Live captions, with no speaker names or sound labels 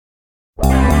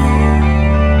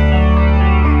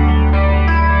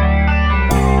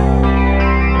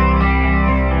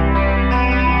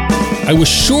I was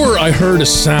sure I heard a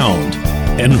sound,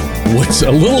 and what's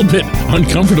a little bit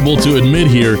uncomfortable to admit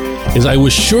here is I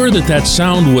was sure that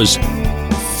sound was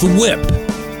thwip,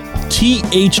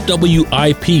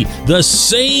 T-H-W-I-P, the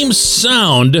same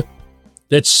sound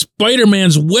that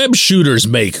Spider-Man's web shooters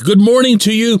make. Good morning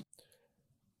to you.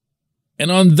 And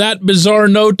on that bizarre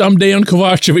note, I'm Dejan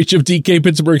Kovacevic of DK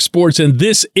Pittsburgh Sports, and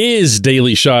this is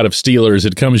Daily Shot of Steelers.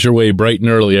 It comes your way bright and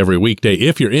early every weekday.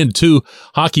 If you're into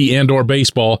hockey and or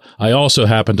baseball, I also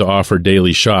happen to offer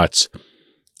daily shots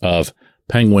of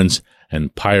Penguins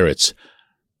and Pirates.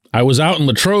 I was out in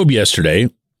Latrobe yesterday,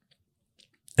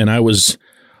 and I was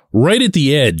right at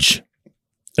the edge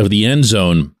of the end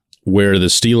zone where the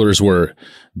Steelers were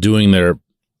doing their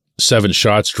 7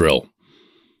 shots drill.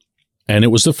 And it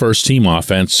was the first team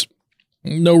offense.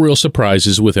 No real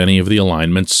surprises with any of the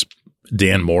alignments.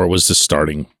 Dan Moore was the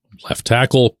starting left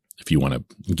tackle, if you want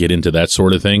to get into that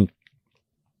sort of thing.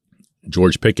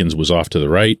 George Pickens was off to the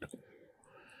right,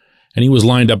 and he was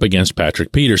lined up against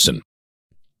Patrick Peterson.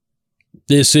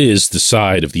 This is the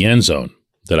side of the end zone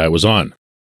that I was on.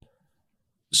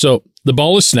 So the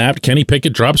ball is snapped. Kenny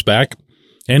Pickett drops back,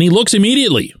 and he looks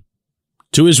immediately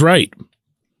to his right.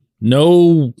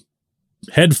 No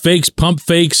head fakes, pump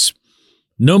fakes,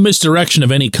 no misdirection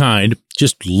of any kind,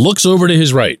 just looks over to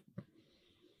his right.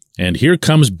 And here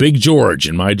comes Big George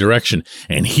in my direction.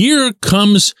 And here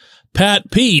comes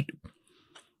Pat Pete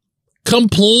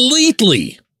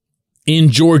completely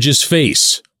in George's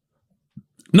face.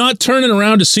 Not turning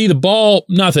around to see the ball,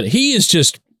 nothing. He is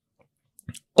just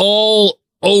all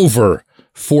over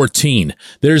 14.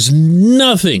 There's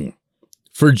nothing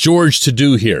for George to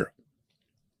do here.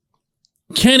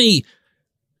 Kenny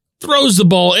throws the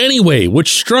ball anyway,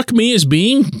 which struck me as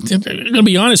being, I'm going to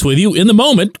be honest with you, in the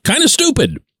moment, kind of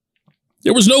stupid.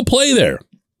 There was no play there.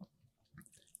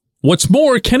 What's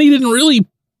more, Kenny didn't really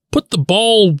put the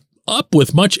ball up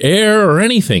with much air or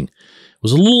anything. It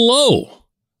was a little low.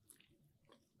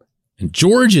 And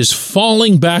George is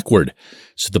falling backward.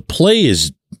 So the play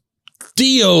is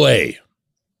DOA.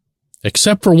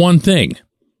 Except for one thing.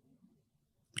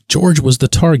 George was the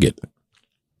target.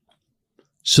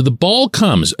 So the ball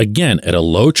comes, again, at a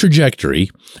low trajectory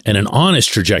and an honest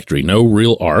trajectory, no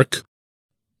real arc.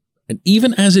 And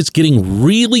even as it's getting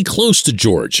really close to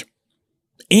George,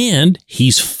 and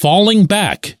he's falling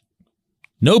back,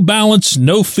 no balance,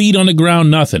 no feet on the ground,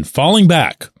 nothing, falling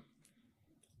back,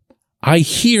 I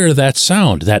hear that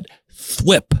sound, that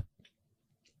thwip.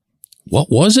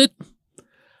 What was it?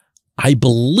 I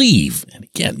believe, and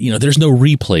again, there's no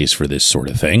replays for this sort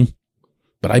of thing,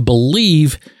 but I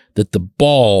believe that the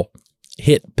ball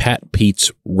hit Pat Pete's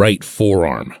right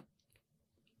forearm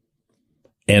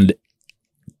and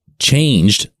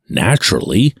changed,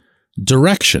 naturally,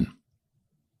 direction.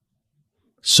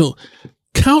 So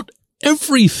count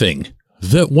everything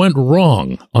that went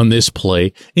wrong on this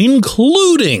play,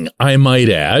 including, I might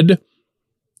add,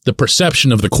 the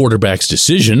perception of the quarterback's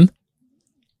decision,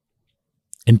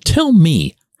 and tell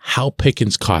me how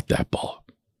Pickens caught that ball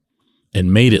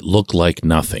and made it look like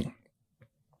nothing.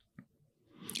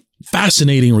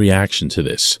 Fascinating reaction to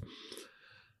this.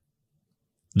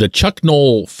 The Chuck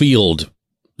Noll Field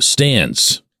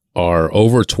stands are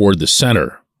over toward the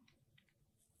center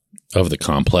of the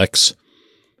complex,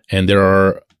 and there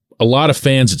are a lot of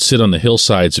fans that sit on the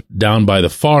hillsides down by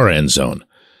the far end zone.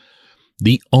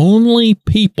 The only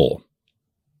people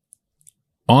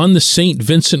on the St.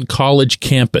 Vincent College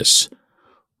campus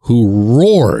who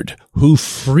roared, who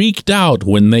freaked out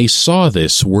when they saw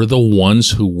this were the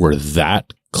ones who were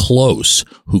that close,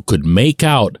 who could make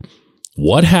out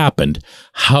what happened,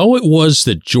 how it was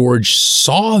that George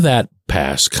saw that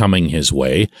pass coming his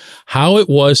way, how it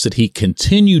was that he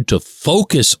continued to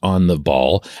focus on the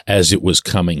ball as it was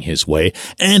coming his way,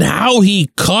 and how he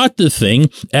caught the thing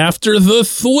after the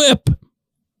thwip.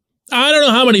 I don't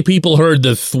know how many people heard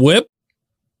the thwip.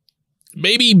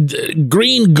 Maybe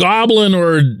Green Goblin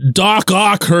or Doc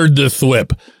Ock heard the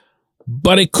thwip,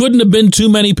 but it couldn't have been too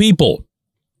many people.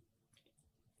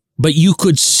 But you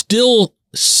could still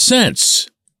sense,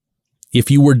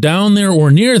 if you were down there or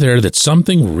near there, that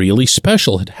something really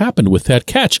special had happened with that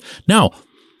catch. Now,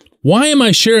 why am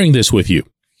I sharing this with you?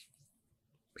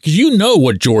 Because you know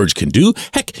what George can do.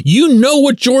 Heck, you know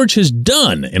what George has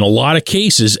done in a lot of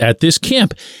cases at this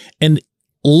camp. And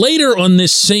later on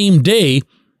this same day,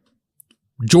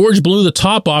 George blew the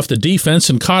top off the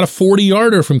defense and caught a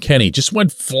 40-yarder from Kenny. Just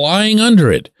went flying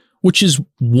under it, which is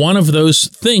one of those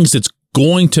things that's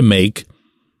going to make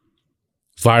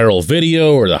viral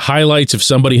video or the highlights if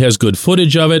somebody has good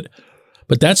footage of it.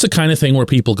 But that's the kind of thing where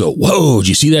people go, whoa, did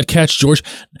you see that catch, George?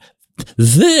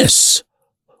 This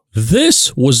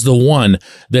This was the one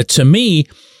that, to me,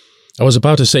 I was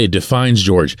about to say defines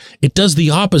George. It does the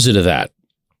opposite of that.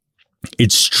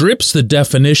 It strips the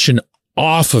definition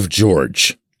off of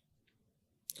George.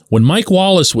 When Mike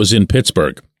Wallace was in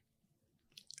Pittsburgh,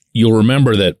 you'll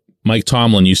remember that Mike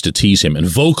Tomlin used to tease him, and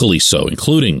vocally so,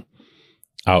 including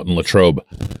out in Latrobe,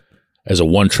 as a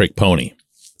one-trick pony.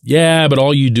 Yeah, but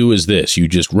all you do is this. You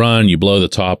just run, you blow the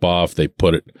top off, they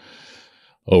put it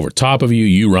over top of you,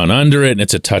 you run under it, and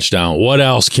it's a touchdown. What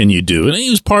else can you do? And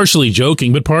he was partially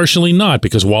joking, but partially not,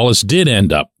 because Wallace did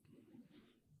end up,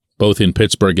 both in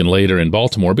Pittsburgh and later in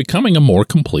Baltimore, becoming a more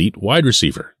complete wide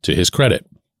receiver, to his credit.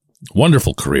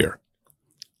 Wonderful career.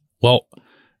 Well,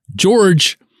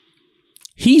 George,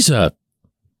 I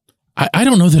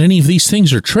don't know that any of these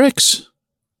things are tricks.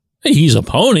 He's a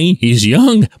pony, he's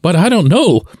young, but I don't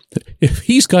know if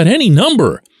he's got any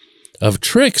number of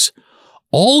tricks.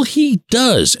 All he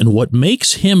does, and what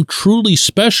makes him truly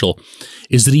special,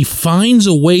 is that he finds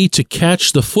a way to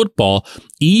catch the football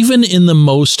even in the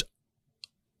most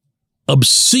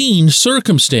obscene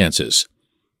circumstances.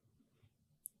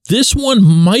 This one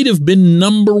might have been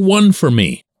number one for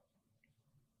me.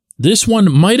 This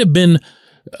one might have been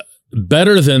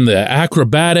better than the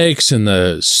acrobatics and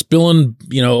the spilling,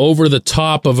 over the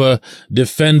top of a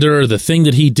defender, the thing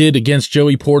that he did against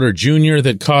Joey Porter Jr.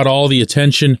 that caught all the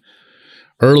attention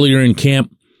earlier in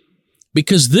camp,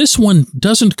 because this one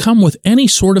doesn't come with any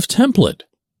sort of template.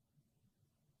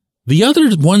 The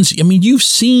other ones, you've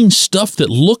seen stuff that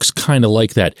looks kind of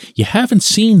like that. You haven't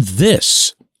seen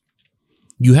this.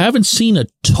 You haven't seen a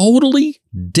totally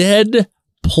dead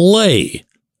play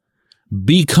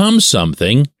become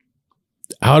something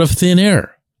out of thin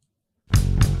air.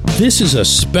 This is a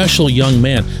special young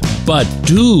man, but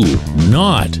do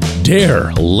not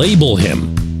dare label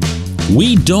him.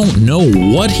 We don't know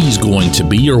what he's going to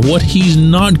be or what he's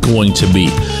not going to be,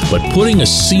 but putting a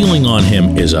ceiling on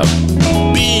him is a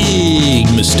big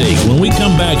mistake. When we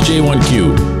come back,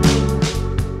 J1Q.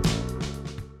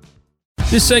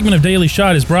 This segment of Daily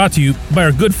Shot is brought to you by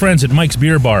our good friends at Mike's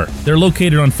Beer Bar. They're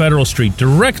located on Federal Street,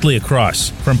 directly across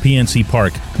from PNC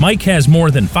Park. Mike has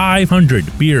more than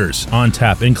 500 beers on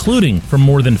tap, including from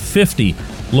more than 50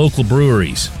 local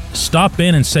breweries. Stop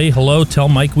in and say hello. Tell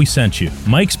Mike we sent you.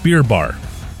 Mike's Beer Bar.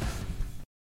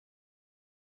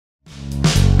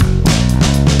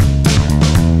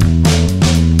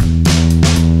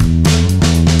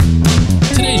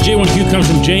 Today's J1Q comes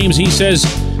from James. He says,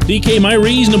 DK, my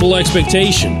reasonable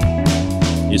expectation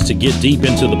is to get deep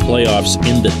into the playoffs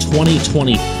in the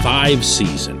 2025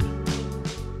 season.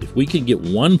 If we can get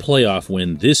one playoff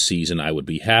win this season, I would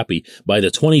be happy. By the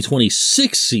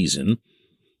 2026 season,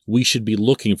 we should be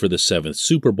looking for the 7th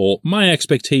Super Bowl. My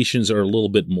expectations are a little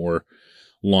bit more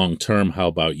long-term. How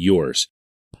about yours?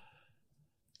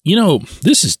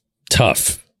 This is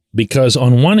tough because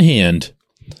on one hand,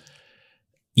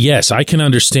 yes, I can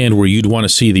understand where you'd want to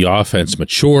see the offense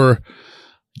mature.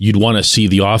 You'd want to see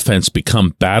the offense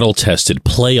become battle-tested,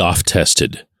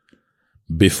 playoff-tested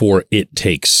before it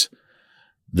takes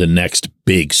the next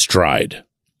big stride.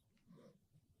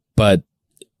 But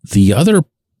the other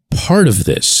part of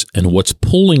this, and what's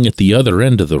pulling at the other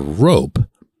end of the rope,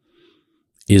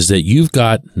 is that you've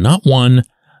got not one,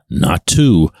 not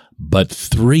two, but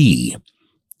 3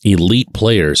 elite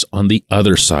players on the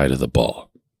other side of the ball.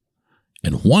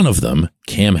 And one of them,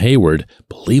 Cam Hayward,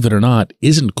 believe it or not,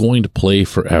 isn't going to play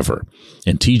forever.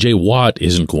 And TJ Watt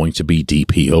isn't going to be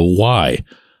DPOY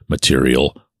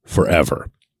material forever.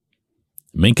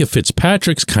 Minkah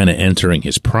Fitzpatrick's kind of entering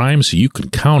his prime, so you can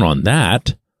count on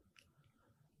that.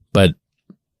 But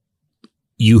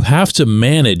you have to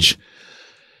manage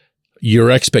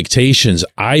your expectations,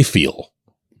 I feel,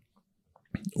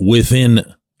 within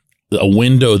a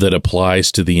window that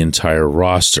applies to the entire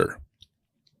roster.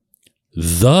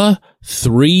 The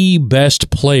 3 best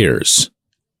players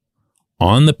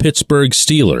on the Pittsburgh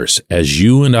Steelers, as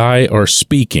you and I are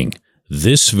speaking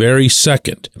this very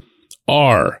second,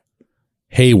 are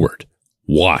Hayward,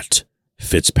 Watt,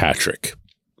 Fitzpatrick.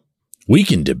 We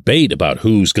can debate about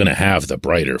who's going to have the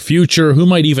brighter future, who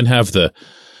might even have the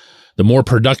more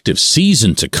productive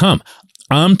season to come.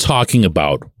 I'm talking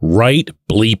about right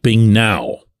bleeping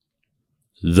now.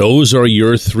 Those are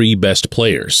your 3 best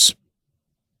players.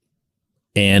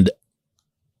 And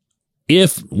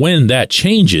when that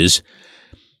changes,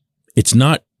 it's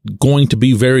not going to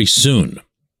be very soon,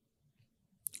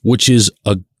 which is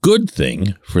a good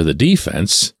thing for the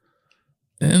defense.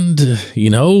 And,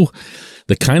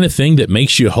 the kind of thing that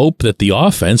makes you hope that the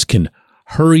offense can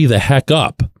hurry the heck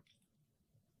up.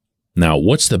 Now,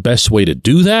 what's the best way to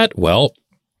do that? Well,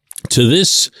 to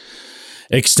this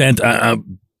extent,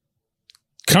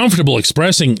 comfortable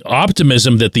expressing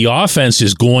optimism that the offense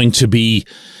is going to be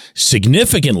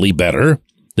significantly better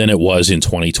than it was in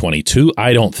 2022.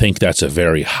 I don't think that's a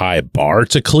very high bar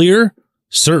to clear,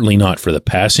 certainly not for the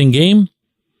passing game.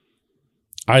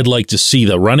 I'd like to see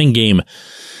the running game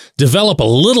develop a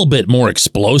little bit more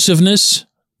explosiveness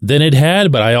than it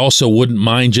had, but I also wouldn't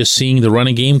mind just seeing the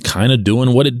running game kind of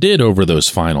doing what it did over those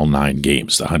final 9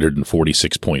 games, the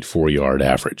 146.4 yard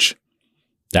average.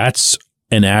 That's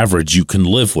an average you can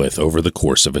live with over the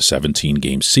course of a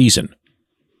 17-game season.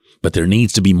 But there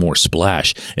needs to be more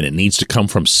splash, and it needs to come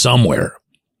from somewhere.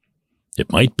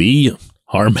 It might be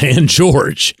our man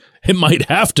George. It might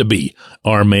have to be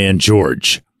our man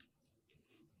George.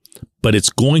 But it's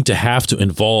going to have to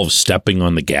involve stepping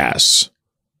on the gas,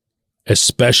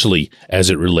 especially as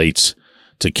it relates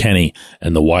to Kenny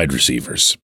and the wide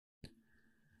receivers.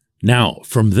 Now,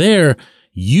 from there,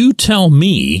 you tell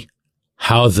me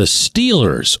how the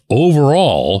Steelers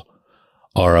overall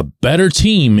are a better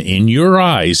team in your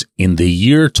eyes in the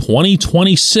year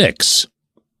 2026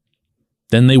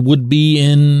 than they would be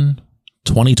in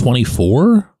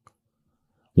 2024,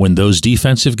 when those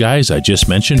defensive guys I just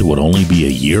mentioned would only be a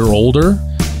year older?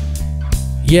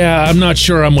 Yeah, I'm not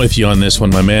sure I'm with you on this one,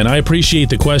 my man. I appreciate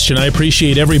the question. I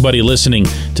appreciate everybody listening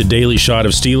to Daily Shot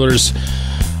of Steelers.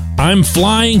 I'm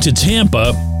flying to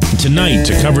Tampa tonight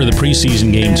to cover the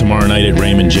preseason game tomorrow night at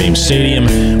Raymond James Stadium.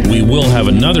 We will have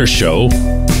another show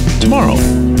tomorrow.